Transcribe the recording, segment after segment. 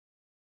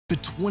For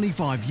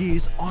 25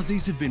 years,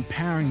 Aussies have been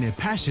powering their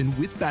passion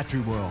with Battery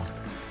World.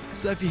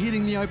 So if you're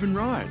hitting the open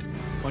road,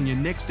 on your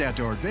next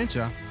outdoor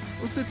adventure,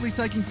 or simply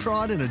taking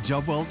pride in a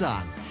job well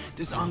done,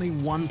 there's only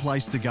one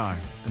place to go,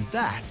 and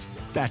that's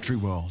Battery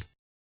World.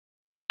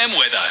 And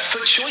weather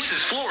for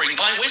Choices Flooring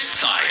by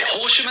Westside,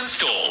 Horsham and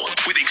Stall,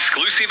 with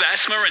exclusive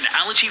asthma and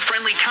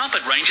allergy-friendly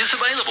carpet ranges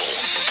available.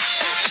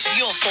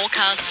 Your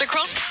forecast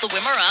across the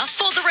Wimmera.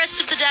 For the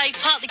rest of the day,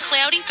 partly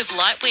cloudy with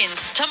light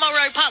winds.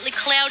 Tomorrow, partly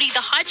cloudy,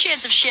 the high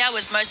chance of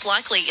showers most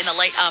likely in the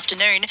late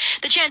afternoon.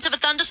 The chance of a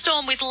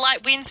thunderstorm with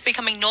light winds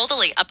becoming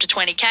northerly up to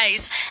 20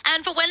 k's.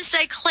 And for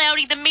Wednesday,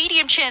 cloudy, the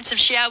medium chance of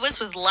showers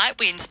with light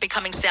winds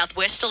becoming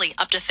southwesterly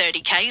up to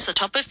 30 k's, a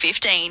top of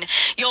 15.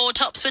 Your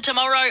tops for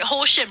tomorrow,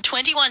 Horsham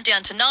 21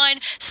 down to 9,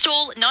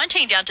 Stall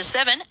 19 down to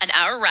 7, and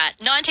Ararat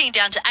 19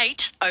 down to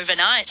 8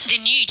 overnight. The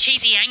new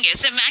Cheesy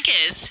Angus at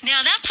Macca's.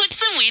 Now that puts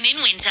them win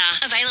in winter.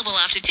 Available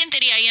after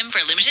 10:30 a.m. for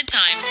a limited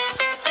time.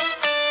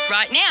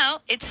 Right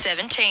now, it's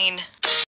 17.